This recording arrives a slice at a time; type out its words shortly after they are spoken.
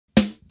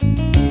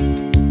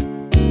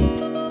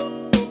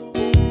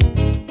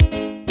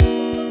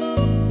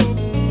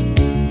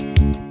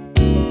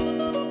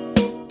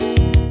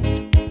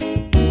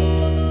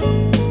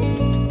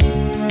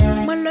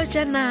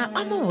Monna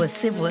a mo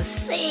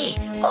bose-bose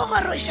o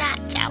goroša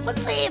tša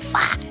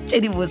botsefa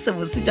tše di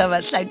bose-bose tša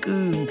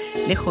Mahlakung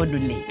le kgono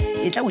le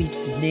e tla o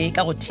ipsine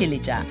ka go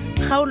theeletša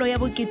kgaolo ya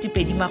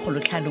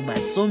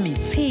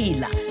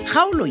 2560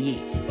 kgaolo ye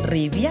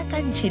re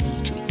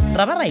beakantšheditšwe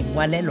ra ba ra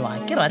engwalelwa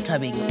ke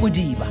Rathabeng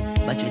Modiba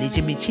ba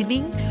tšweletše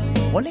metšhineng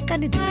go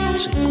lekane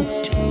Dimitri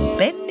Kutu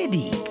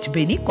Benedict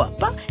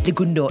Benikwapa le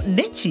Kundo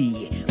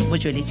Netšie mo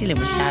tšweletše le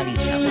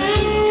mohlagiša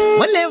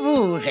mo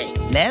leboge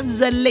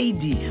Lemza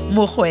Lady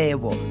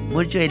Mokgwebo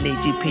mo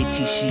tšweletše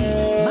Petiši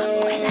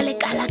Makwela le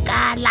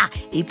Kalakala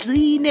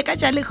ipsine ka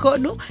tša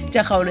lekgono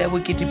tša kgaolo ya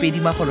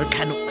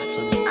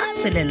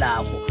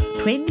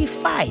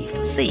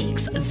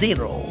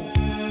 2560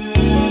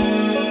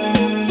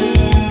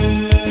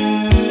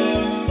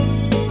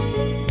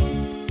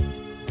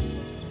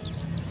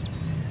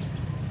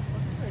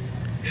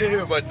 Hey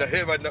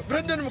bana,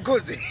 Brandon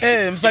Mkhozi.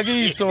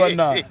 Msakisto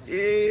bana.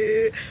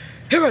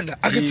 Hey bana,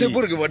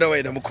 akitsebure ke bona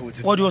wena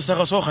Mkhozi. Wa di o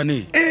sega so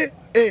gane.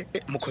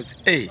 Mkhozi.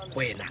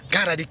 Wena,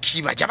 ka ra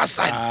dikhiba ja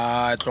basadi.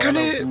 Tlogela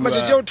Kane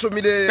majaja o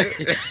thomile.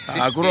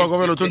 Go go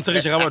belo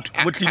tsontse ga batho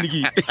mo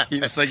tleliniki.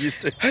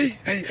 Msakisto.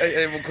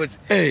 Hey Mkhozi.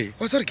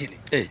 Wa sare kene?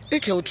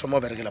 Ke o thoma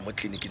berekela mo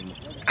tleliniking mo.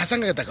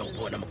 Asanga ka go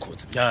bona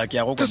Mkhozi. Ke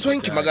a go ka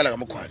swanki magala ka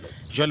mokhwano.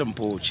 Jwale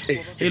mpotse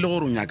e le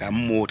gore o nyaka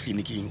mo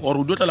tleliniking or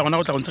o dotla gona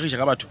go tla go ntshegisha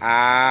ka batho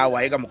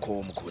wa e ka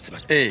Mkhozi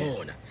man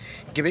bona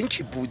ke ben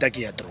ke buta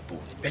ke ya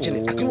tropone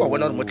bjane a ke wa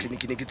bona gore mo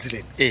tleliniking ke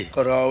tsileng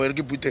gore wa re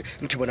ke bute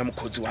nke bona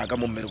Mkhozi wa ka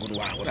mo mmerekong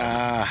wa go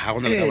ha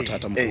gona ka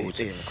bothata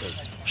Mkhozi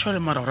shole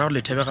mara ra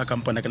le thebega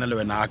kampana kana le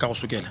wena a ka go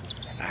sokela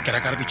ke ra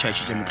ka re ke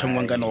tšhaitše motlheng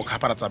wa ngana o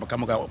khapara tsaba ka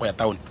moka go ya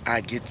town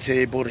a ke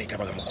tsebore ka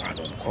baka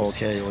mokhwano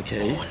okay wa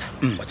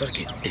tsare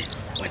ke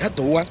wena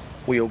doa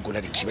o yo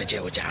gola dikhiba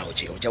tšeo ja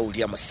o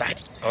dia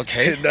mosadi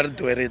okay nna re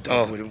doere to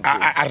go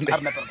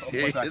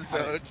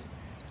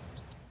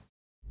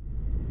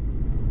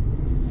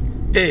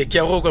ke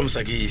a go kwa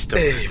Msakisto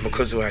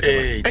Mkhozi wa ka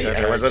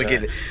wa tsare ke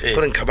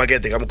gore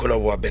nkhabakete ka mokhola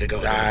wa bereka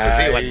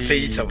Mkhozi wa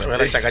tseitsa ba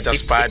la shaka ja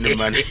spane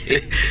man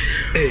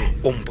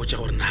o mpotsa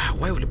gore na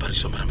wa o le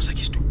pariso mara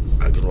Msakisto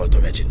a ke roa to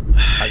bjane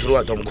a ke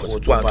roa to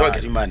Mkhozi wa to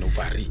ke mane o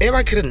pari e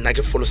ba kire nna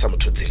ke folosa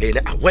motho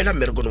tselene a wela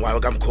mmerekong wa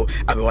ka mkho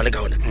a be wa le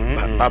ka ona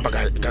ba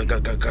ka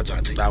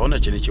tswatse ga gona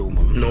tšene tšeo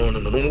mo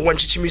no wa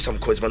ntšhimisa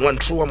Mkhozi man wa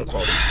ntruwa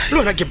mokgwa le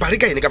ona ke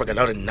barika ene ka baka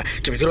la gore nna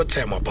ke be ke ro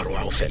tsaya moaparo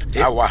wa go fela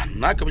awa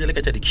nna ke bjale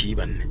ka tša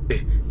dikhiba nne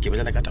ke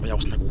bjale ka taba ya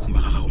go sena go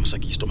huma ga gago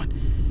Msakisto man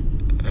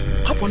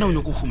ga bona o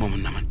ne go huma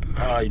monna man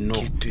I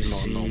know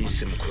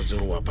se Mkhozi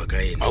re wa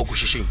baka ene a o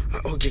kushishing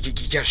okay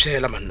ke a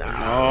shela man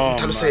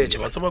nthalosetse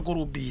wa tsaba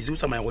go busy o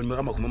tsamaya go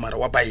nmega mahumo mara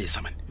wa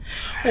baesa man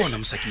bona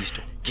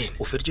Msakisto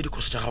o feditše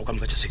dikhoso tša gago ka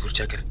moka tša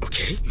security akere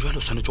okay jwale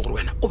o swanetse gore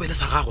wena o bele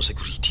sa gago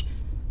security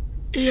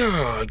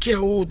ya ke a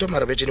o to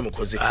mara bjane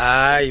Mkhozi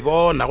ai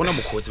bona gona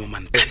Mkhozi mo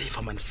man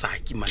khalifa man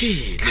saki man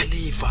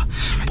khalifa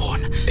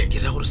bona ke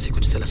ra gore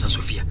security sela sa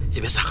Sofia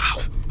e be sa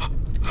gago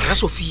ka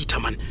Sofia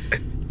man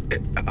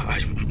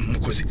ai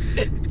Mkhozi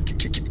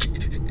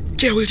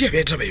ke a o dia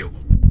beta be yo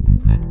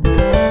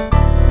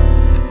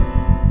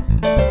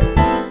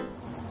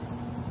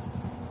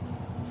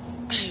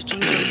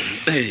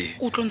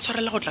o tlo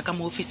ntshwarela go tla ka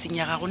mo officing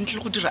ya gago ntle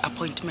le go dira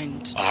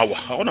appointment awa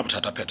ga gona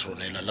bothata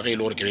Petronela le ge ile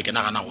gore ke be ke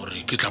nagana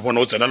gore ke tla bona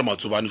o tsena le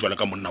matsobane jwale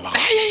ka monna wa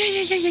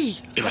gago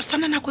e ba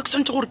sana nako e ke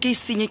swantse gore ke e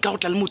senye ka go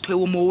tla le motho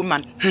eo moo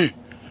man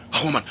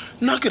ago man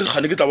nna ke re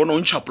gane ke tla bona o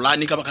ntšha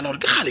polane ka baka la gore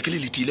ke gale ke le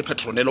letile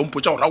Petronela o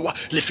mpotsa gore aowa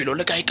lefelo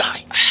le kae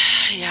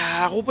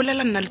ya go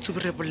bolela nna le tsubi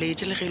re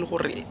boletse le ge e le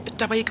gore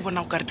taba e ke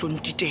bona go ka re tlo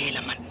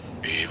ntitela man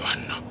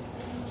banna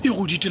e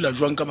go ditela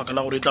jwang ka baka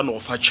la gore e tla no go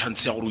fa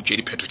chance ya gore o tšee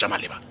dipheto tša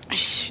maleba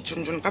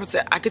jon gabotse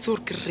a ke tse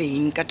gore ke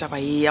reng ka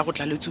taba e ya go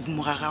tla le tsubi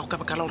mo ga gago ka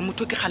baka la gore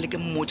motho ke gale ke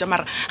mmotsa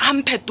mara a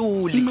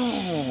mphetole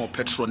no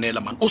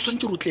Petronela man o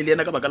swantse re o tle le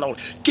ena ka baka la gore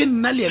ke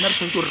nna le ena re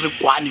swantse gore re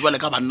kwane jwale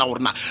ka banna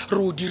gore na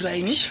re o dira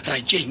eng ra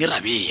tšeeng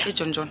ra beya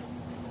jon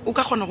o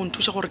ka kgona go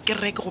nthuša gore ke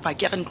reke goba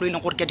ke ya ga ntlo e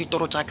leng gore ke ya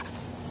ditoro tšaka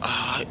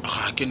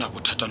ga ke na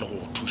bothata le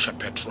go thuša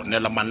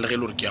Petronela man le ge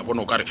le gore ke ya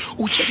bona o kare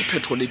o tšea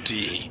dipheto le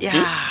teng ya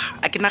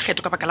a ke na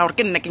kgetho ka baka la gore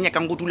ke nna ke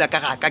nyakang go dula ka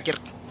gaka ke re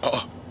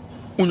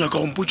o nyaka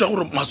go mpotsa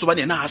gore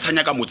matsobane ena a sa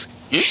nyaka motse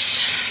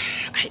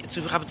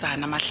tsubi gabotse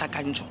ana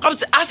Mahlakantšho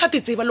gabotse a sa te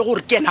tseba le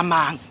gore ke ena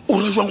mang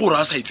o ra jwang gore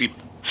a sa e tsebe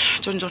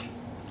jon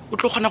o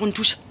tlo kgona go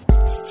nthuša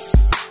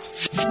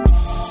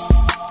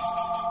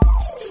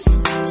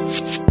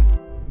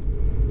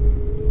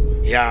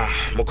ya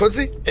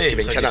Mkhozi ke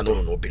benkana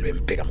no pelo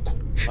mpe ka mokho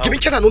ke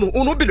benkana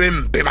no pelo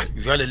mpe man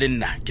jwale le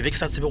nna ke be ke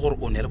sa tsebe gore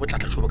o ne le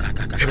botlatla tšhobo ka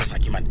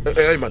saki man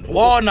man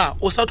bona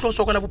o sa tlo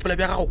sokola bophelo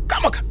bja gago ka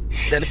moka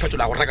then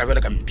phetola go reka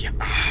jwale ka mpia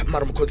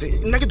mara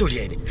Mkhozi nna ke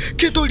toliene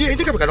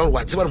ka baka la gore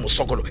wa tseba re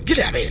mosokolo ke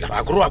le abela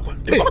ba go roa kwa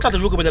le ba tlatla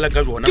jo ke bolela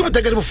ka jona ke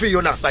botaka re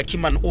bofeo yona saki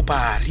man o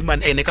bari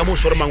man ene ka mo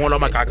sore mangwalo a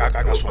makaka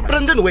ka sona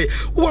Brandon we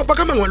o apa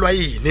ka mangwalo a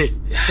ene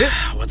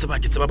wa tseba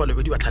ke tseba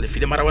balobedi ba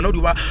tlhalefile mara wena o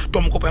di ba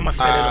tomokopo ya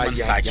mafelelo man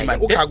saki man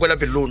o ka gwela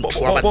pelong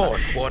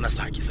bona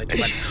saki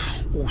man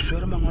o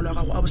swere mangolo a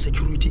gago a bo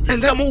security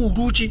ka mo o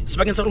dutse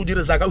sebakeng sa re o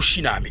dire zaka o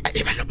shiname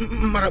bana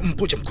mara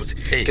mpotse mkhotsi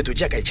ke to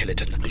jaaka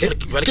itšhelete nna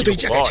ke to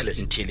jaaka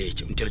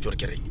itšhelete nteletse gore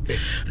ke reng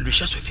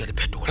Lucia Sophia le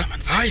phetola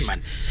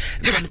man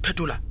le bana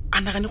phetola a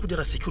nagane go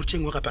dira security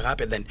engwe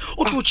gape then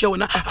o tlo tšea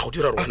wena a go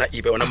dira rona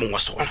ebe wona mongwe wa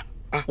sona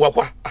wa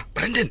kwa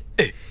Brandon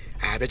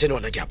be jene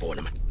wona ke a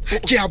bona man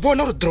ke a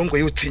bona gore drongo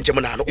e o tsentse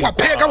monano wa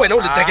pheka wena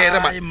o le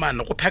tekere man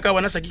go pheka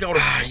wena saki ka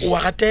gore o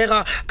a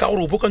gatega ka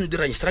gore o bokana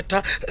dira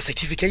instructor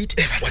certificate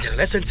wa dira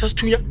license ya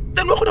sethunya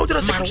then wa gona o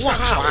dira security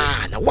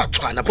wa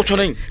tshwana go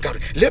tshwaneng ka gore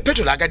le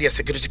phetola ka dia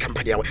security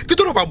company yawe ke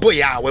toro ba boy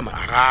yawe man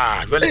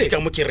jwale ke ka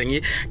mo ke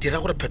reng dira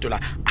gore phetola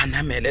a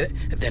namele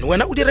then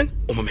wena o direng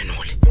o mo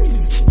menole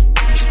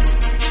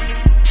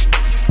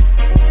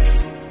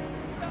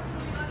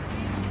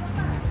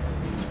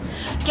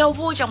ke o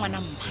boja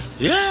ngwana mma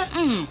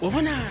o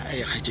bona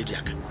kgaitsedi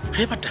yaka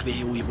ge ba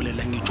tabe o e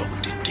bolelang e tswa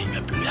botenteng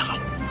ya pelo ya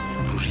gago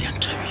ruri ya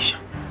nthabisha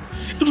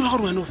e dira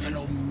gore wena o fela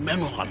o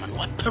menoga mane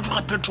wa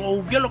phetoga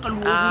o bjalo ka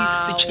leobu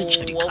le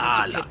tšhetša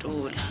dikala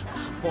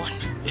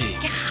bona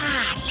ke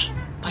gale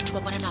batho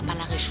ba bona lapa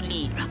la gešo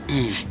lelwa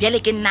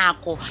bjale ke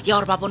nako ya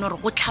gore ba bone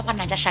gore go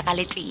tlhabana ja shaka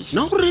le tee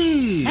na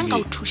gore nka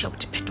o thuša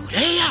botephetola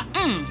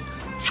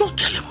fo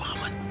ke a leboga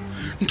mane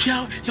ntho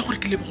ya gore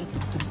ke leboga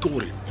kudu ke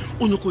gore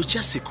o nyako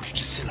ja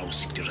security sela o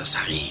se dira sa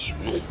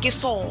geno ke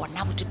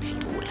sona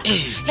botephetola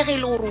le ge e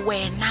le gore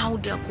wena o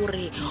dia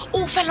kore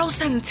o fela o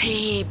sa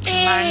ntshepe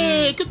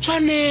ke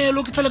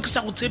tshwanelo ke fela ke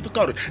sa go tshepe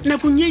ka gore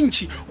nakong ye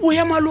ntšhi o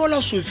ya malola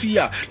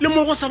Sophia le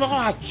mo go sa ba go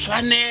a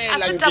tshwanela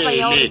a se taba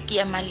ya gore ke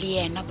ema le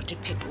yena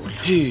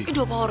botephetola e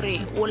dio ba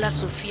gore o la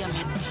Sophia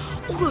man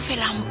o dio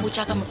fela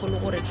mpotsa ka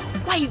mogolo gore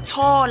wa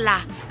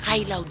itshola ga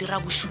ile o dira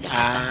bošula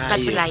ka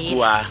tsela ye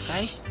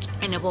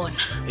ene bona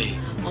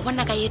wa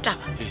bona ka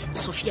etaba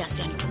Sophia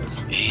se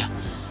anthuma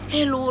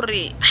le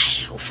lore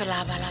o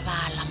fela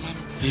balabala man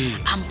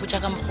a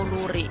mpotsa ka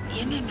mogolo gore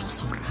yene o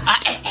sa o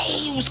rata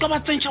o ska ba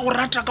tsentša go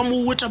rata ka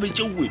mo o tabeng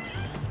tšewe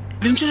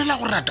lentswele la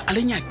go rata a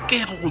le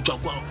nyakega go tswa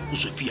kwa go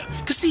Sophia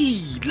ke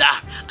sila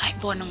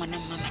bona ngwana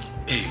mmamane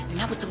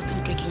nna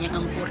botsebotse ntho e ke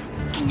nyakang kore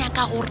ke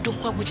nyaka gore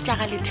dikgwebo tša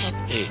ga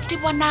lethepe di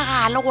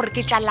bonagale gore ke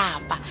tša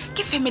lapa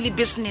ke family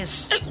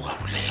business o a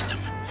bolela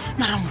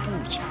mara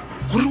mpotse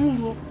gore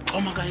o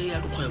thoma ka ya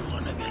dikgwebo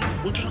gona bjale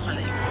o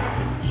diragala eng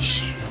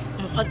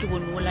mokgwa ke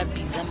bone o la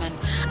bisa man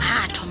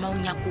a thoma o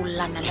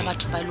nyakolana le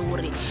batho ba ile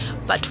gore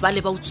batho ba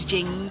le ba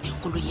utswitseng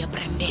koloi ya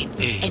Brandon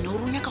ene o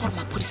runya ka gore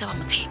maphodisa ba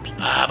motshepe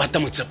ba ta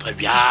motshepa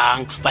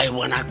bjang ba e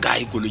bona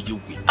kae koloi ye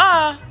kwe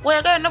o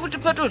ya ka yona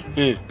botephetola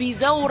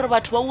bisa gore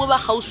batho ba ue ba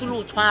gausi le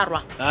o tshwarwa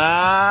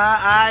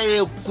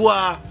ae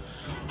kwa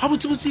ga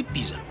botsebotse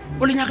bisa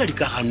o le nyaka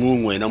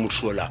dikaganong wena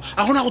motlhola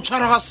a gona go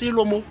tshwara ga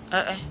selo mo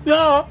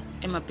ya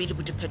emapele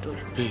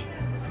botephetola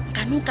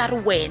kane o ka re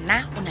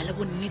wena o na le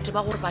bonnete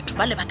ba gore batho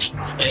ba le ba kae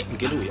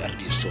nkele o e a re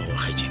diso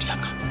kgaitsedi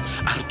yaka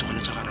a re togole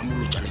tša ga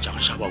ramolo tša le tša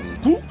ga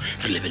shabanku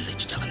re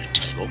lebeletse tša ga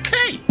lethebe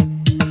okay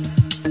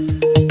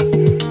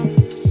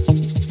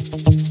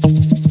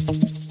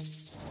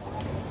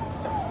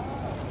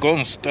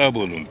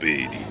Constable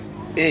Mpedi.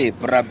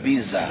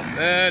 Brabiza.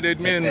 Dit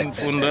men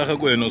vandaag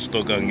ook een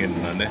stokang in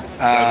man.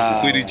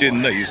 Ku di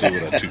tjena iso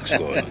ra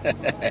tsikskona.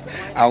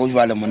 A go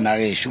jwale monna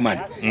ge shuman.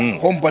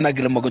 Go mpona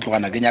ke le mo ke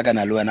tlogana ke nyaka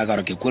na le wena ka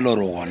re ke kwele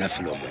re gona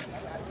filomo.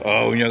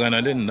 O nyaka na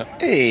le nna.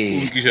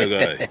 O kisha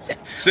gae.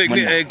 Se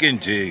ke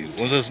ekenje,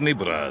 ons is nie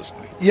bras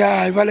nie.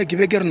 Ya, vale ke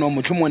be ke re no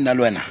motho mo nna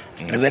le wena.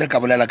 Re be re ka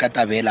bolela ka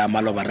tabela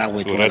maloba ra go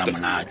e tlola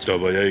molato.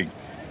 Taba ya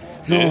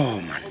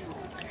No man.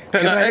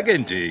 Phela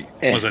ekenje,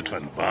 ons het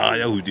van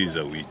baie hoe dis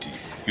awiti.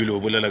 Julle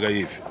bolela ka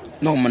efe?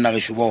 No monna ge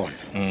shubona.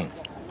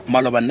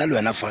 Maloba nna le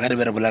wena fa re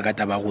be re bolela ka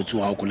taba go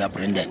tsuwa go kula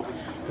Brandon.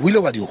 O ile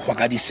wa di go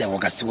ka disego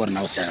ka se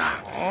bona o sega.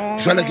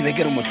 Jwale ke be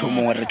ke re motho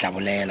mongwe re tla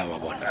bolela wa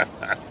bona.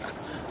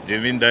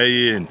 Jevinda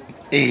yin.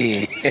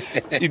 E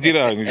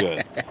dirang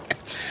jwa.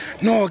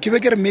 No, ke be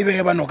ke re maybe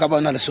ge bana ka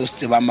bona le so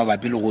se ba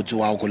mabapi le go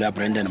tsuwa go kula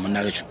Brandon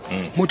monna ge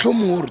motho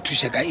mongwe o re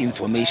thuša ka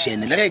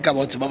information le ge ka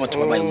botse ba batho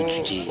ba ba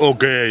utsutse.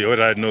 Okay,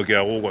 alright, no ke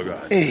a go kwa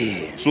ka.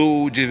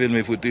 So Jevin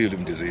me fotile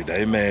mdise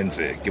diamonds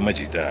ke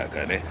majita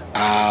ka ne.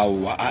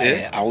 Awa,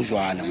 a go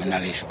jwala monna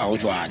ge a go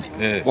jwale.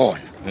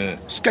 Bona.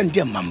 Ska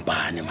ndia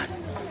mampane man.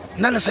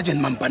 Nna le Sergeant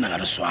Mampana ga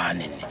re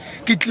swane ne.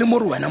 Ke tle mo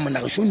re wena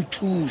monna ge sho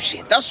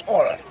nthushe. That's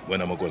all.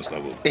 Wena mo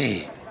constable.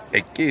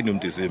 Ekeni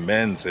umtise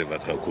mense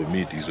vatha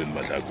committee izweni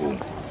Mahlakung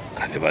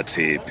kane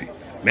batshepi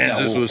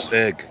mense so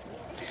sek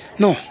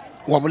no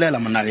wa bolela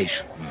monna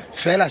gesho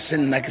fela se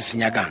nna ke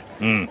senyakang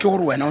ke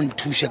gore wena o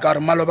nthushe ka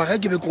gore maloba ga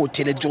ke be go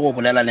theleditse go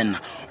bolela le nna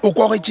o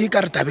kwa go tse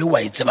ka re tabe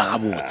wa itse ba ga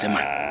botse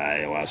man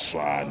ai wa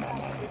swana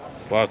man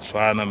wa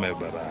tswana me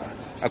bara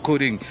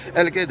according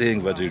elke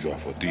ding wat jy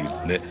voor die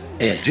ne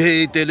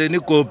jy teleni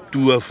kop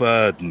tu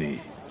afatni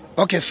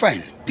okay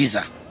fine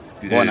biza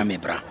bona me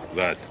bra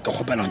wat ke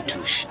gopela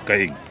nthushe ka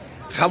eng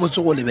ga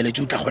botse go lebeletse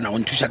o tla gona go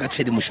nthusha ka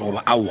tshedi moshogo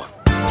ba awa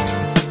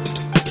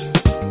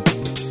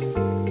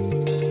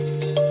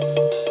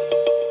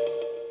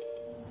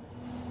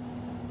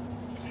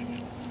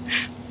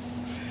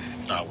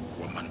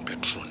woman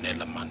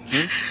Petronella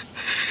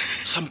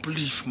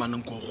di ifumaneng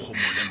ko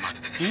kgomole man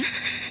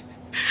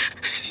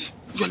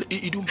jwale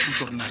e di mpotsa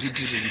gore na re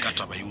direng ka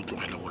taba e o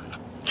tlogele go lla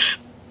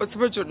wa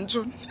tseba John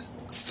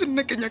se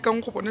nna ke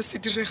nyakang go bona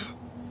se direga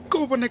ke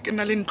go bona ke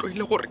na le ntlo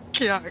ile gore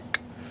ke yaka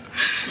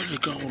jwale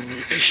ka gore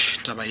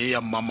taba ye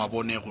ya mama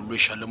bone go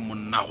lwesha le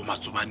monna go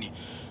matsobane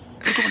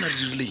e ke bona re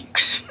dirileng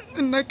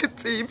nna ke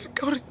tsebe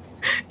ka gore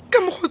ka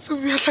mogotsi o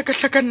ya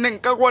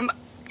hlakahlakanneng ka gona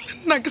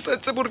nna ke sa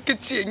tsebe gore ke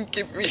tšeng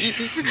ke bele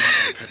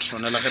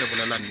Petronella ge re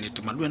bolela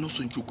nnete ma le wena o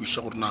swantse o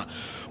kweša gore na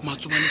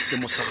matsobane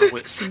seemo sa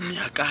gagwe se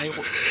mmea kae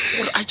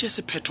gore a tšee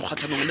sephetho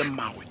kgatlhanong le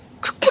mmagwe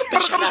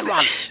especially a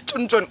lwala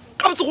John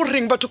ka botse go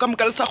reng batho ka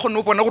moka le sa kgone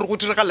o bona gore go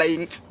diragala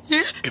eng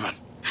eman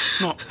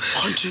no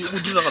kgante o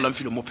diragalang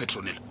filo mo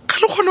Petronella ka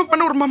le kgone o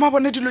bona gore mama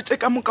bona dilo tse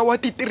ka moka wa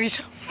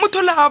titiriša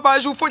motho le a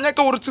baje o fonya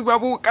ka gore tsuba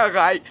bo ka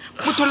gae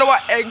motho le wa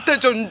actor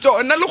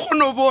John le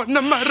kgone o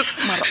bona mara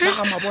ba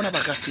ga mabona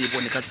ba ka se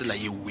bone ka tsela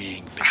ye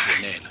weng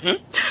Petronella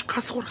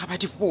ga se gore ga ba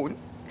di bone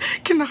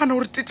ke nagana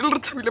gore tite le re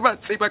thabile ba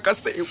tseba ka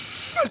seo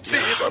ba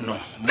tseba no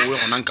mo we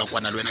gona nka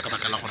kwana le wena ka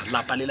baka la gore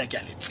lapa lela ke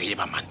a le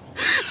tseba man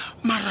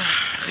mara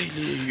ge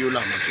ile yo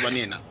la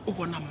matsobane ena o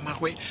bona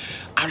mmagwe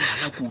a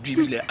lwala kudu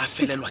ebile a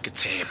felelwa ke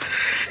tshepo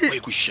o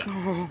ekweša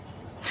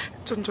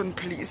John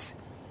please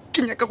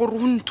ke nyaka gore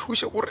o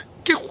nthuše gore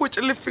ke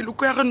kgwetse lefelo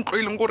ko ya ga ntlo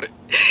e leng gore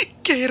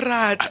ke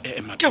rata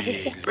ke go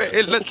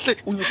gopela tle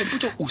o nyaka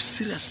mpotsa o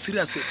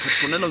serious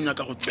Petronella o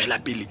nyaka go tswela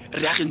pele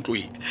re age ntlo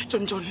e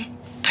John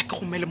ka ke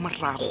gomele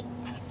morago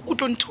o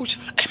tlo nthuša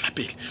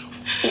mapele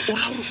o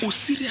ra gore o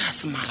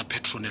serious mara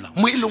Petronella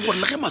mo e leng gore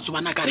le ge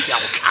matsobana ka re ke a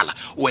go tlhala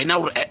wena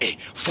gore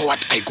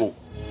forward I go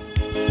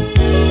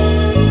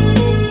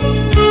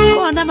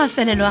ona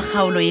mafelelo a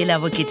kgaolo ye la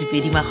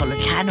bo2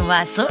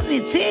 ba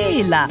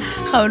sometshela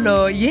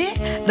kgaolo ye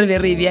re be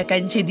re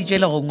beakantšheditšwe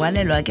le go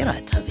ngwalelwa ke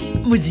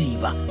Rathabeng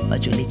Modiba ba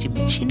tsweletše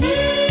metšhini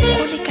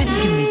go lekane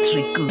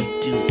Dimitri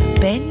Kutu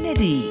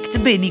Benedict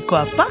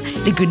Benikwapa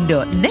le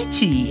Gundo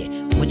Netšie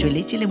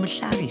motsweletše le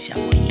mohlagiša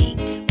moyeng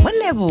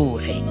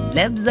Moleboge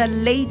Lebza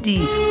Lady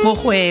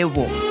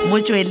Mokgwebo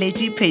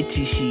motsweletše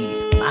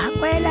Petiši ba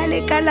kwela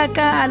le kala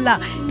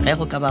ge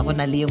go ka ba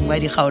gona le engwa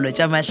dikgaolo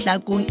tša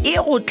Mahlakung e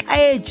go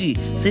tlaetše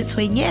se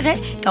tshwenyege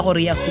ka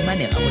gore ya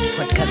humanega go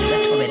di-podcast tša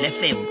Thobel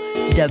FM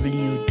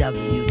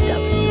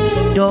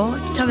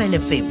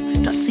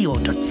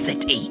www.thobelfm.co.za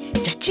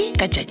tšatši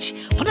ka tšatši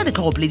go na le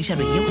ka go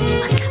poledišano yeo e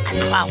maatla a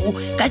tlhwago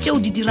ka tšeo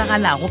di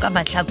diragalago ka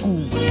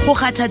Mahlakung go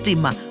kgatha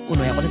tema o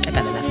no ya go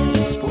letlakala la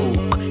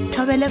Facebook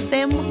Thobel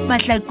FM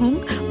Mahlakung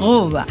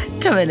goba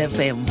Thobel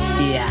FM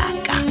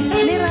yaka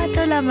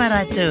Lerato la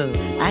marato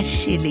a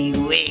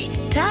šhelewe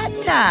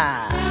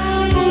tata